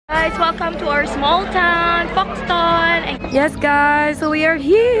guys, welcome to our small town, Foxton. Yes guys, so we are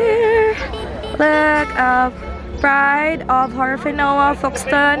here. Look up, pride of Horowhenua,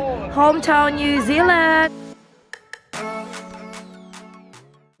 Foxton, hometown, New Zealand.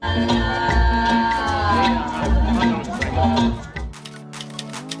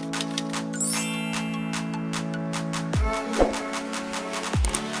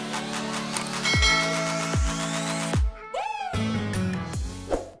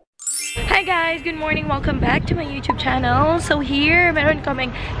 Hi guys! Good morning! Welcome back to my YouTube channel. So here, meron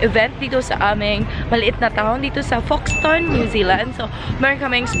kaming event dito sa aming maliit na town dito sa Foxton, New Zealand. So, meron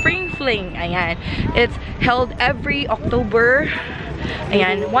kaming Spring Fling. Ayan. It's held every October.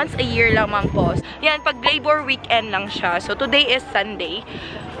 Ayan. Once a year lamang po. Ayan, pag Labor Weekend lang siya. So, today is Sunday.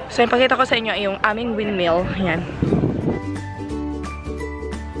 So, ipakita ko sa inyo yung aming windmill. Ayan.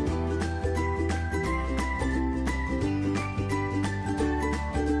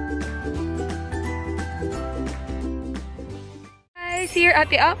 Here,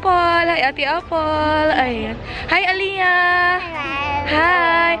 Ate Apple. Hi, Ate Apple. Ayan. Hi, Aliyah.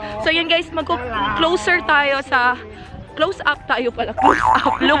 Hi. So, yun guys, mag-closer tayo sa... Close up tayo pala. Close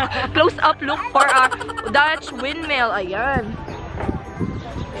up look. Close up look for our Dutch windmill. Ayan.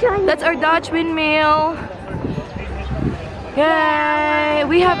 That's our Dutch windmill. Yay!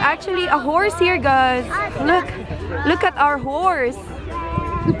 We have actually a horse here, guys. Look. Look at our horse.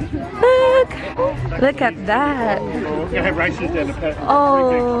 Look at that.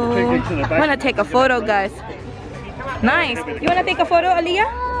 Oh, I'm gonna take a photo, guys. Nice. You wanna take a photo, Aliyah?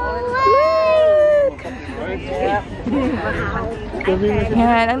 Look.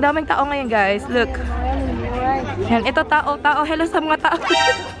 Yan, ang daming tao ngayon, guys. Look. Yan, ito tao. Hello sa mga tao.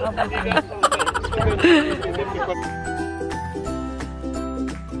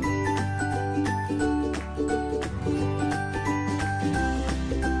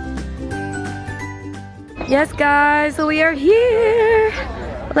 Yes guys, so we are here.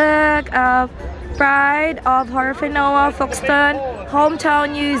 Look up, pride of Horowhenua, Foxton,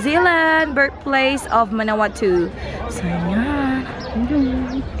 hometown, New Zealand, birthplace of Manawatu. So yan.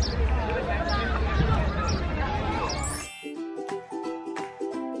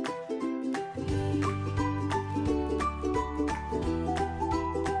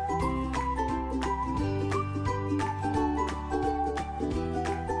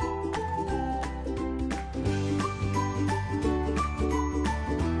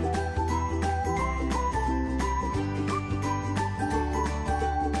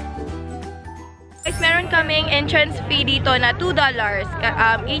 Meron kaming entrance fee dito na $2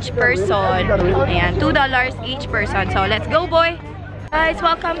 each person. Ayan, $2 each person. So, let's go, boy! Guys,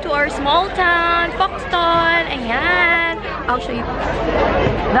 welcome to our small town, Foxton. Ayan. I'll show you.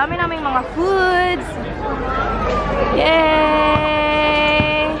 Dami naming mga foods.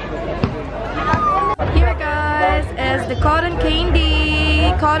 Yay! Here, guys, is the cotton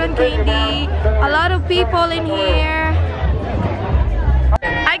candy. Cotton candy. A lot of people in here.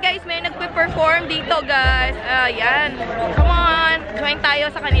 Hi guys, may nagpe-perform dito guys. Ayan. Come on. Join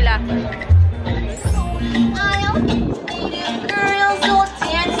tayo sa kanila. Girls don't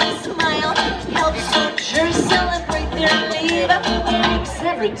dance and smile. Help soldiers celebrate their leave. Makes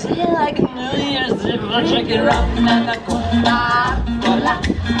every day like New Year's Eve. Check it out.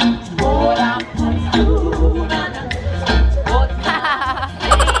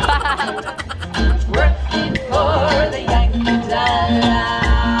 Working for the Yankee dollar.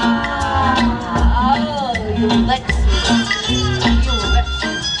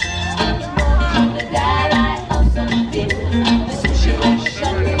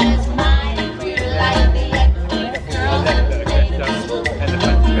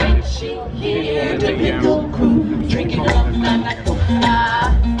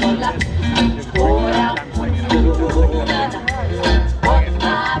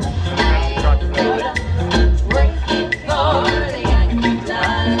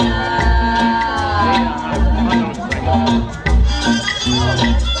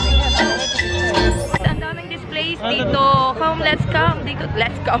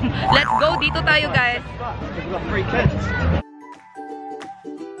 Let's go dito tayo guys.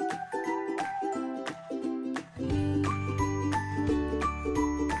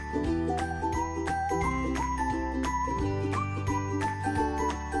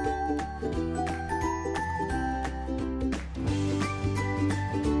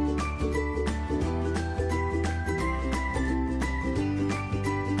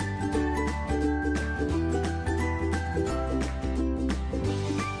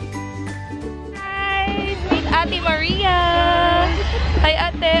 Ate Maria. Hi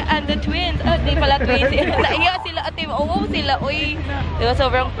Ate and the twins. Oh, di pala twins. Naiya sila Ate Oo sila. Uy, diba,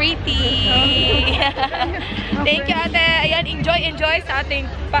 sobrang pretty. Thank you, ate. Ayan, enjoy sa ating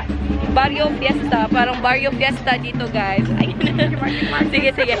barrio fiesta. Parang barrio fiesta dito, guys.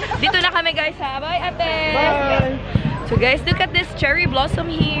 Sige. Dito na kami, guys, ha? Bye, ate. Bye. So, guys, look at this cherry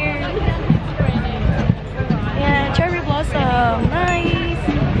blossom here. Ayan, cherry blossom. Nice.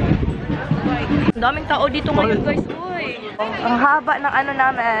 Ang daming tao dito ngayon, guys. Uy. Ang haba ng ano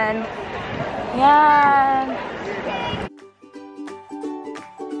namin. Yan.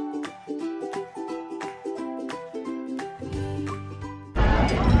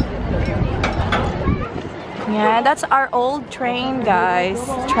 Yeah, that's our old train, guys.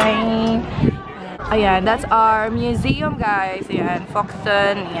 Train. Ayan, that's our museum, guys. Ayan,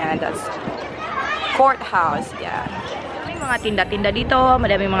 Foxton. Ayan, that's courthouse. Yeah. May mga tinda-tinda dito.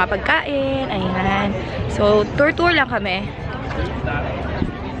 Madaming mga pagkain. Ayan. So, tour lang kami.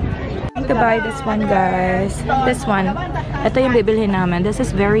 To buy this one, guys. This one. Ito yung bibilhin namin. This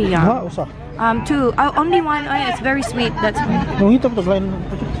is very young. Two. Only one. Oh, yeah, it's very sweet. That's one.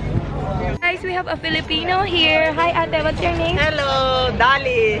 Guys, we have a Filipino here. Hi, ate. What's your name? Hello,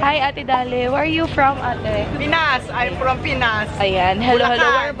 Dali. Hi, ate Dali. Where are you from, ate? Pinas. I'm from Pinas. Ayan. Hello.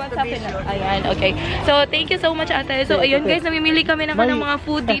 Whereabouts sa Pinas? Ayan. Okay. So, thank you so much, ate. So, ayun, guys. Namimili kami ng mga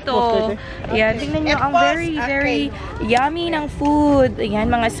food dito. Ayan. Tingnan nyo. Ang very yummy ng food.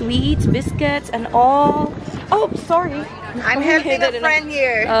 Ayan. Mga sweets, biscuits, and all. Oh, sorry. I'm helping a friend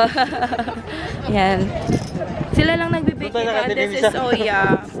here. Ayan. Sila lang nagbibake nito. This is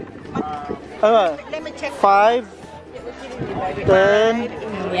soya. Let me check. 5, 10,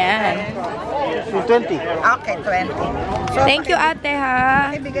 Yan. 20. Okay, 20. So, Thank you, ate,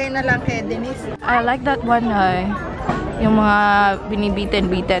 ha. ibigay na lang kay Denise. I like that one, yung mga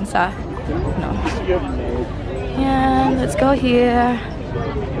binibitin-bitin sa, no. Yan, let's go here.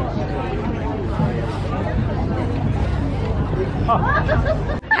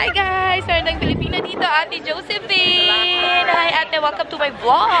 Hi guys! Meron ng Pilipina dito, Ate Josephine! Hi ate, welcome to my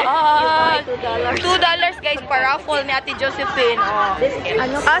vlog! $2 guys, pa-raffle ni Ate Josephine.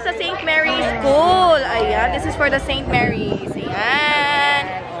 Sa St. Mary's School. Ayan, this is for the St. Mary's. Ayan.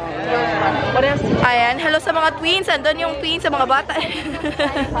 Ayan, hello sa mga twins. Andun yung twins sa mga bata.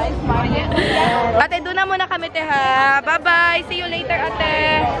 Ate, doon na muna kami, te, ha. Bye-bye! See you later,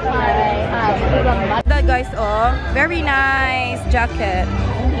 ate! Guys, oh, very nice jacket.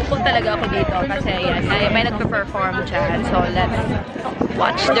 Bukod talaga ako dito kasi yan, may nagpe-perform dyan. So, let's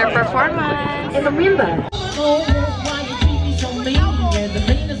watch their performance. And remember,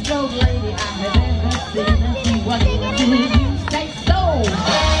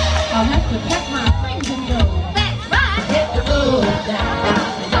 I'll have to pack my things and go. That's right. Hit the road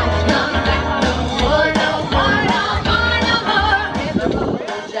down. Don't come back no more, no more, no more, no more. Hit the road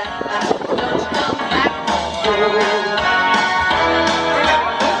down. Don't come back no more.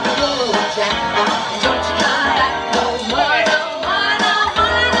 Hit the road down. Don't come back no more, no more, no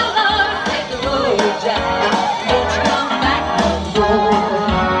more, no more. Hit the road down. Don't come back no more.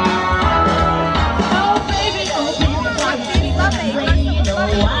 Oh baby, why you keep on saying no?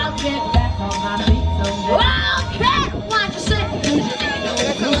 I'll get back on my feet someday. Well, okay, why'd you say you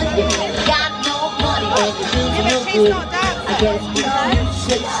got no money and you're losing your good? I guess you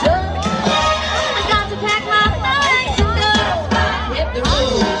should so. I got to pack my things and go. Hit the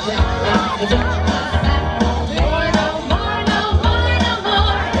road down. Don't come back no more, no more, no more, no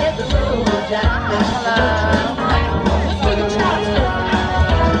more. Hit the road down. Don't come back no more. Let's take a chance.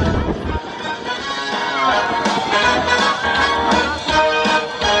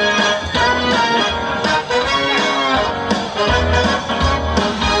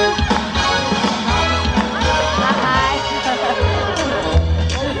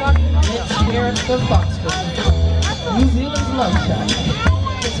 The Foxton, New Zealand's love shot.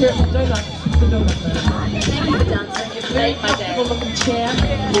 Let's hear it from Donut, the Donut Man. Thank you for dancing. You've made my day. Looking chair.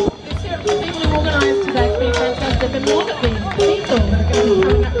 Let's hear it from people who organised today. It's been fantastic. And look at these people that are going to be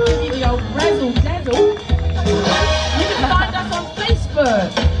coming up to give you the old razzle dazzle. You can find us on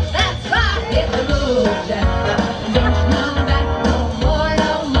Facebook. That's right. Hit the road down. Don't come back no more,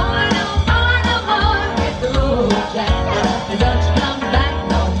 no more, no more, no more. Hit the road down. Don't come back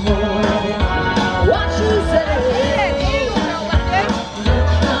no more. What you say? Don't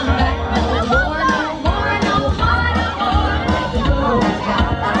come back no more, no more, no more, no more. Hit the road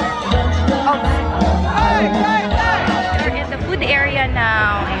down. Don't come back no more. We're in the food area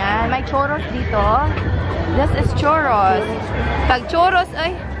now. Ayan, may churros dito. This is churros. Pag churros,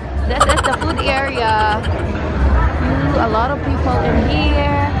 ay, this is the food area. A lot of people in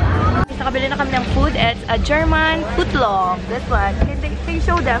here. Nakabili na kami ng food. It's a German footlong. This one. Can you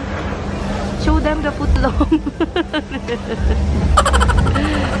show them? Show them the footlong.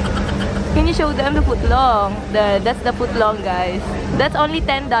 Can you show them the footlong? That's the footlong, guys. That's only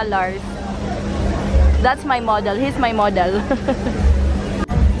 $10. That's my model. He's my model.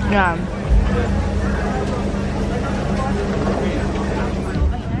 Yeah.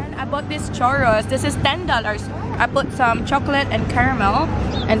 I bought this churros. This is $10. I put some chocolate and caramel.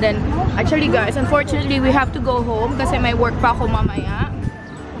 And then, actually guys, unfortunately, we have to go home kasi may work pa ako mamaya.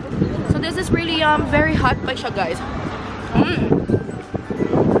 So this is really very hot pa siya, guys.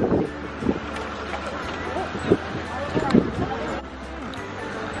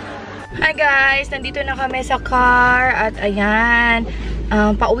 Hi guys, nandito na kami sa car at ayan,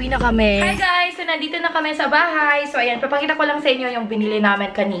 pauwi na kami. Hi guys, so nandito na kami sa bahay. So ayan, papakita ko lang sa inyo yung binili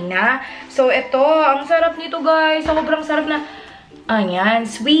namin kanina. So ito, ang sarap nito guys. Sobrang sarap na, ayan,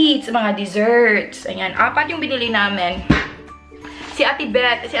 sweets, mga desserts. Ayan, 4 yung binili namin. Si Ate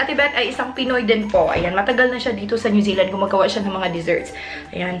Beth ay isang Pinoy din po. Ayan, matagal na siya dito sa New Zealand. Gumagawa siya ng mga desserts.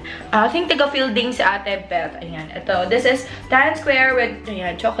 Ayan, I think taga-fielding si Ate Beth. Ayan, ito. This is tan square with,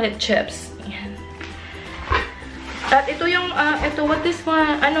 ayan, chocolate chips. Ayan. At ito yung, what this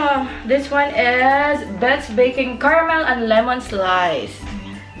one? Ano, this one is Beth's Baking Caramel and Lemon Slice.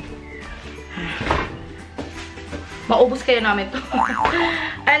 Ayan. Maubos kayo namin to.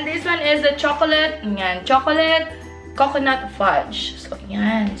 And this one is the chocolate, ayan, chocolate coconut fudge. So,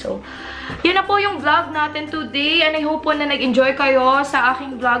 yan. So, yun na po yung vlog natin today. And I hope po na nag-enjoy kayo sa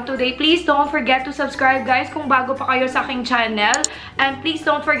aking vlog today. Please don't forget to subscribe, guys, kung bago pa kayo sa aking channel. And please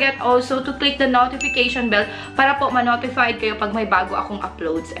don't forget also to click the notification bell para po ma-notified kayo pag may bago akong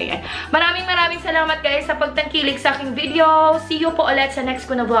uploads. Ayan. Maraming salamat, guys, sa pagtangkilik sa aking video. See you po ulit sa next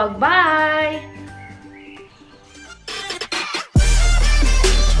ko na vlog. Bye!